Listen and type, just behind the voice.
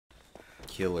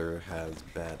killer has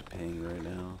bad ping right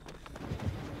now.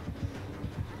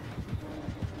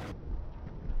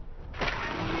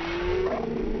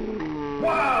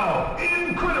 Wow!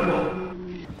 Incredible!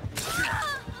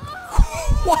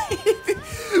 What?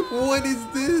 What is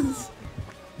this?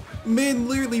 Man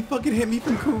literally fucking hit me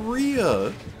from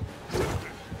Korea.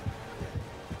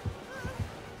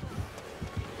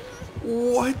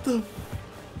 What the?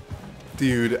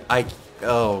 Dude,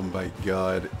 oh my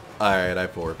god. Alright, I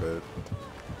forfeit.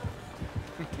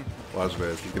 Watch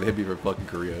this. He's gonna hit me from fucking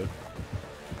Korea.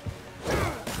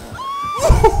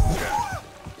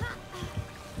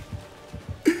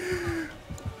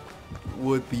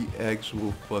 What the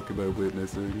actual fuck am I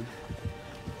witnessing?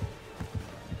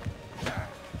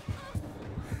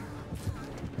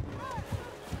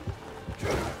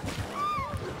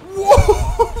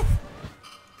 Whoa!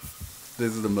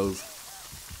 This is the most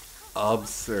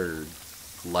absurd,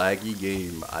 laggy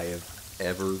game I have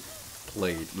ever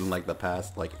played in like the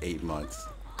past like 8 months.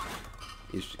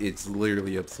 It's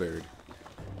literally absurd.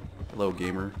 Hello,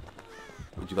 gamer.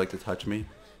 Would you like to touch me?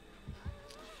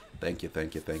 Thank you,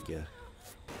 thank you, thank you.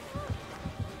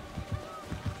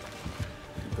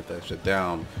 Put that shit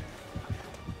down.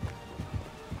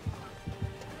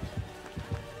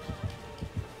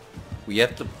 We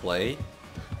have to play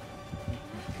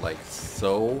like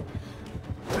so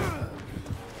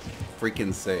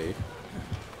freaking safe.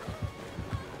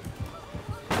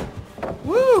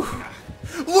 Woo!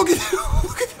 Look at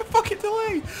that fucking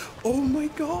delay! Oh my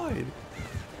god!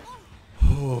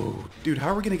 Oh, dude, how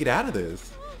are we gonna get out of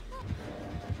this?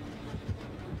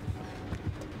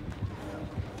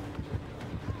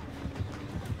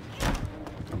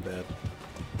 I'm dead.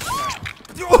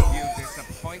 You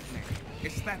disappoint me.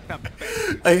 Is that the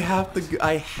best?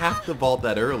 I have to vault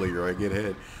that earlier or I get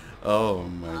hit. Oh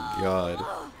my god.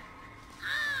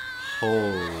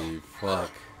 Holy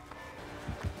fuck.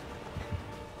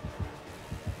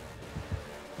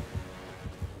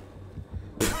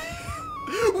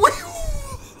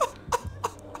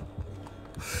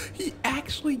 He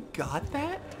actually got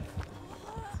that?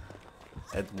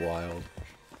 That's wild.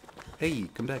 Hey,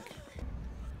 come back.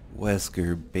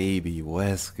 Wesker, baby,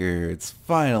 Wesker. It's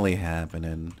finally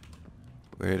happening.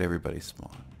 Where did everybody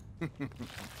spawn?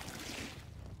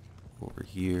 Over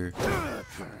here.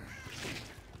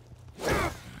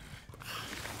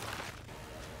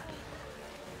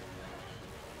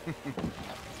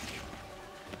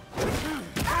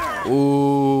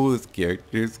 Ooh, this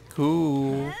character's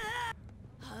cool.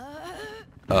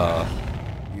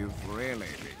 You've really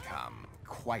become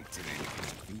quite an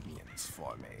inconvenience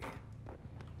for me.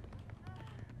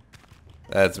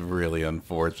 That's really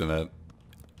unfortunate.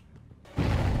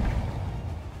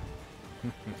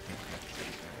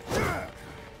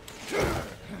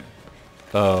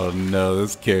 Oh no,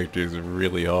 this character's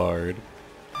really hard.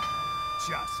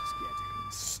 Just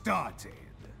getting started.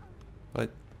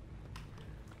 What?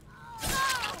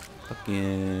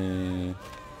 Fucking...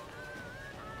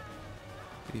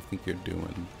 What do you think you're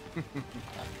doing? Too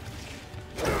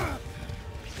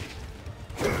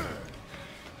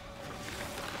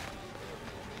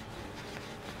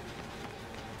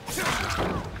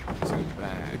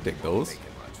bad. I take those. Take it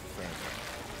much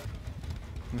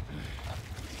further.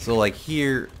 So like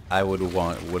here, I would have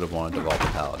wanted to vault the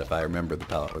pallet. If I remember the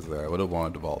pallet was there, I would have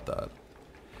wanted to vault that.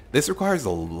 This requires a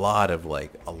lot of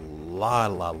like a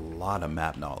lot of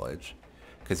map knowledge,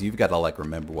 because you've got to like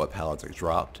remember what pallets are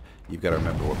dropped. You've got to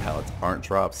remember what pallets aren't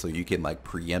dropped, so you can like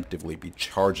preemptively be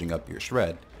charging up your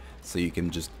shred, so you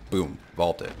can just boom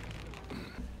vault it.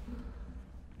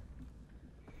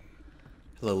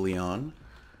 Hello, Leon.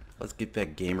 Let's get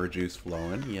that gamer juice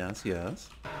flowing. Yes, yes.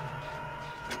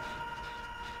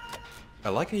 I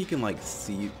like how you can like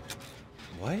see.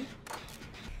 What?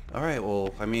 Alright,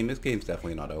 well, I mean, this game's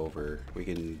definitely not over. We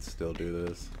can still do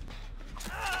this.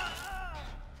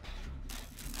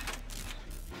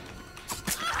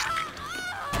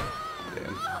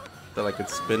 Damn. Thought I could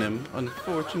spin him.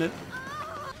 Unfortunate.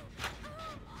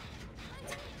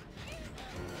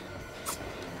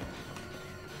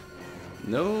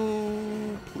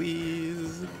 No,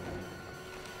 please.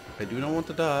 I do not want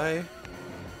to die.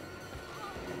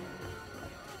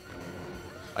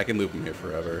 I can loop him here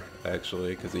forever,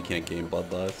 actually, because he can't gain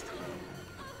Bloodlust.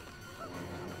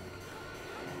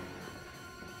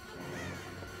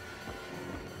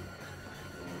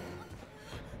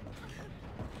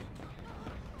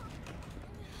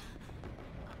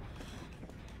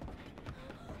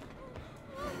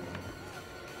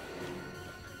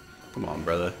 Come on,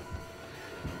 brother.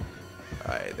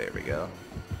 Alright, there we go.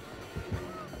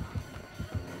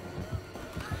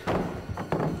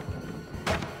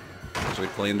 Actually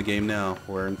playing the game now.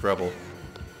 We're in trouble.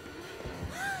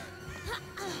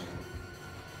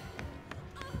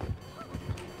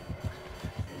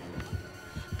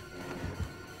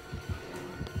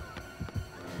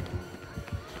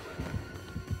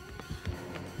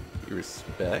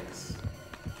 Respects.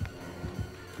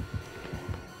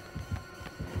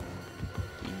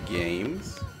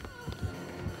 Games.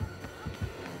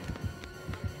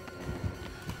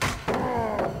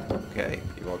 Okay,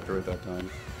 he walked through it that time.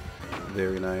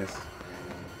 Very nice.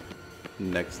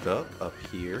 Next up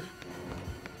here.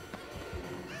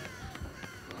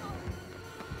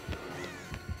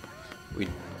 We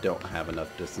don't have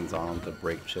enough distance on him to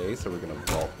break chase, so we're gonna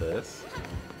vault this.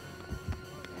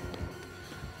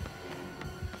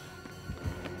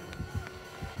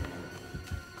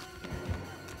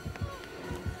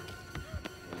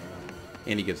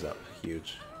 And he gives up.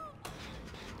 Huge.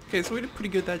 Okay, so we did pretty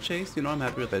good that chase. You know, I'm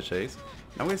happy with that chase.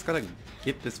 Now we just gotta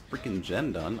get this freaking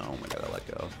gen done. Oh my god, I let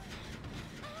go.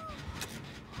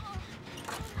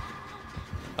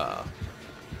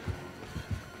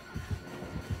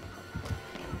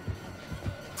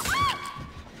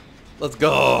 Let's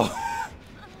go!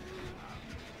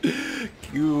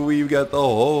 We've got the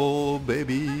hole,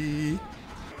 baby!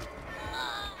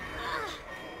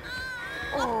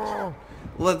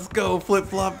 Let's go,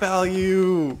 flip-flop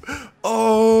value!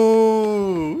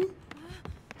 Oh!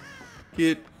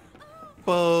 Get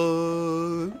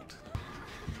fucked!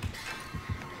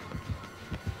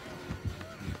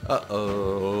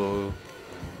 Uh-oh.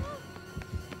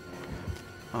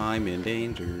 I'm in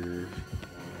danger.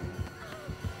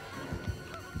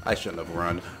 I shouldn't have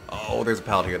run. Oh, there's a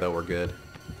pallet here though, we're good.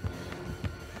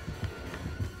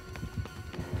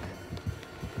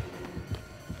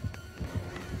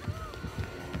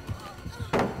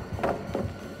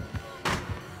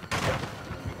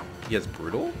 He has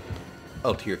brutal?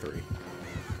 Oh, tier 3.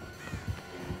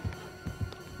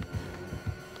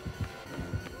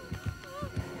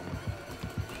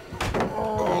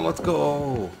 Oh, let's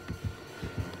go!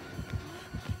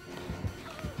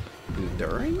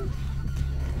 Enduring?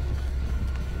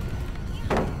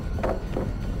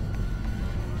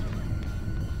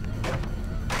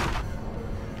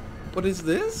 What is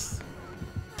this?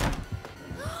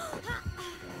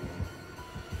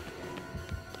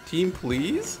 Team,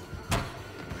 please?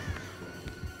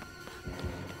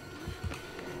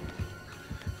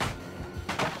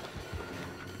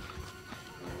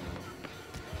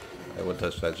 I would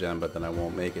touch that gem, but then I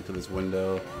won't make it to this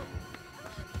window.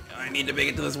 I need to make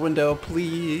it to this window,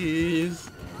 please.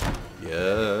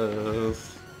 Yes.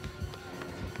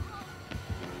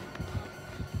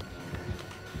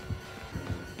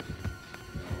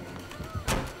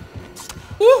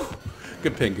 Woo!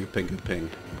 Good ping, good ping, good ping.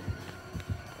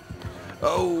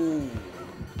 Oh!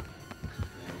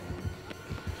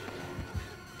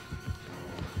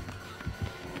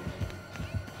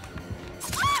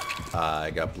 I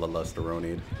got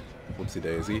bloodlusteronied. Whoopsie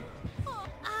daisy.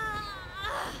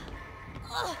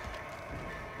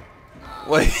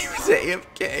 What? He was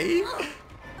AFK?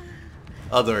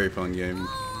 Oh, it's a very fun game.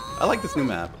 I like this new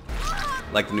map.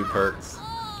 I like the new perks.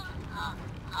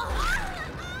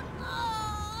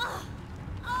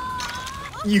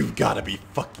 You've got to be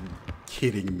fucking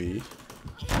kidding me.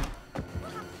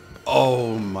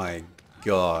 Oh my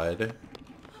god.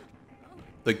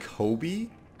 The Kobe?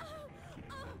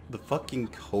 The fucking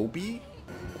Kobe?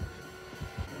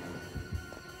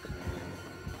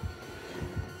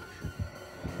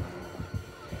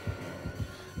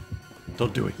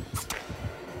 Don't do it.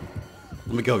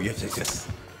 Let me go. Yes, yes, yes.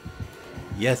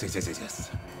 Yes, yes, yes, yes,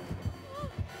 yes.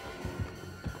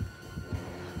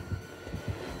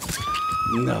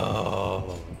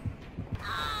 No.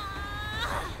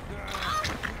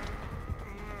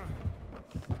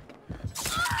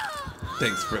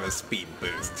 Thanks for the speed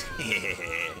boost.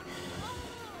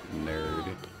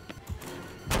 Nerd.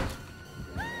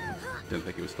 Didn't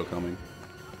think he was still coming.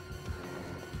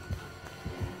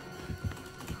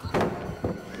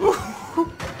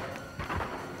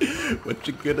 What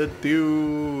you gonna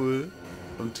do?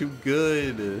 I'm too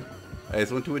good. I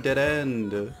just went to a dead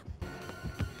end.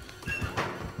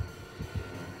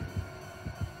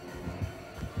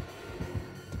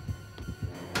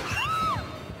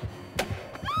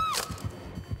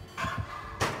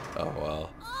 Oh well.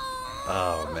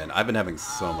 Oh man, I've been having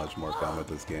so much more fun with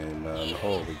this game, man.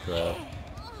 Holy crap.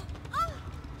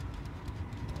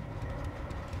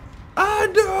 Ah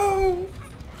no!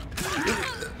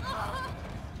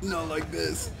 Not like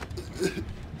this.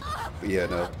 But yeah,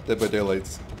 no. Dead by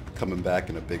Daylight's coming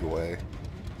back in a big way.